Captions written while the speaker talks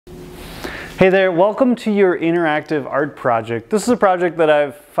Hey there, welcome to your interactive art project. This is a project that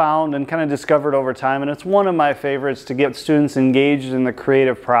I've found and kind of discovered over time, and it's one of my favorites to get students engaged in the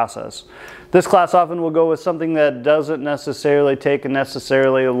creative process. This class often will go with something that doesn't necessarily take a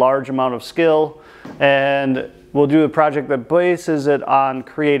large amount of skill, and we'll do a project that bases it on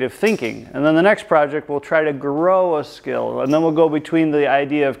creative thinking. And then the next project we'll try to grow a skill, and then we'll go between the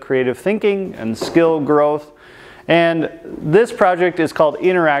idea of creative thinking and skill growth. And this project is called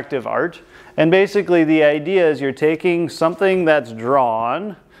interactive art. And basically the idea is you're taking something that's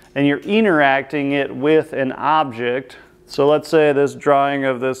drawn and you're interacting it with an object. So let's say this drawing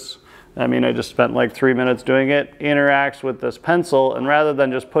of this, I just spent like 3 minutes doing it, interacts with this pencil, and rather than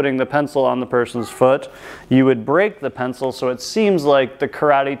just putting the pencil on the person's foot, you would break the pencil so it seems like the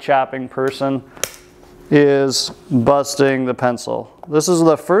karate chopping person is busting the pencil. This is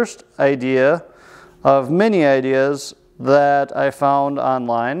the first idea of many ideas that I found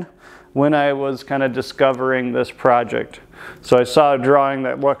online when I was kind of discovering this project. So I saw a drawing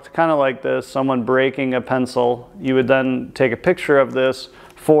that looked kind of like this, someone breaking a pencil. You would then take a picture of this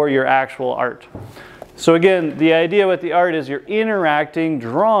for your actual art. So again, the idea with the art is you're interacting,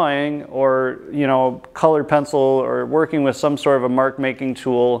 drawing, or colored pencil, or working with some sort of a mark making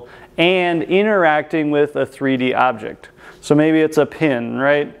tool, and interacting with a 3D object. So maybe it's a pin,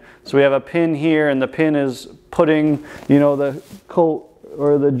 right? So we have a pin here, and the pin is putting, the coat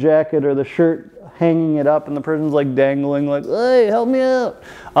or the jacket or the shirt, hanging it up, and the person's like dangling, like, hey, help me out.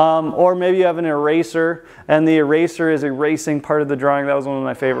 Or maybe you have an eraser, and the eraser is erasing part of the drawing. That was one of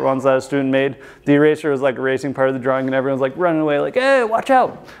my favorite ones that a student made. The eraser was like erasing part of the drawing, and everyone's like running away, like, hey, watch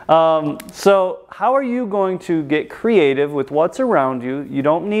out. So how are you going to get creative with what's around you? You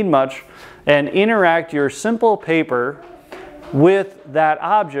don't need much, and interact your simple paper with that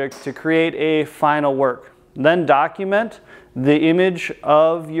object to create a final work. Then document the image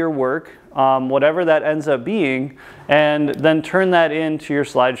of your work, whatever that ends up being, and then turn that into your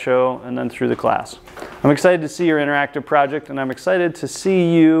slideshow and then through the class. I'm excited to see your interactive project, and I'm excited to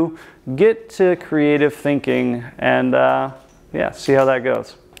see you get to creative thinking and see how that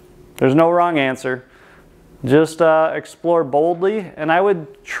goes. There's no wrong answer. Just explore boldly, and I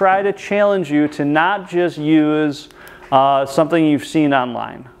would try to challenge you to not just use something you've seen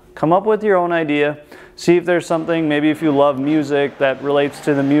online. Come up with your own idea. See if there's something, maybe if you love music, that relates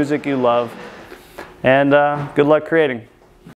to the music you love. And good luck creating.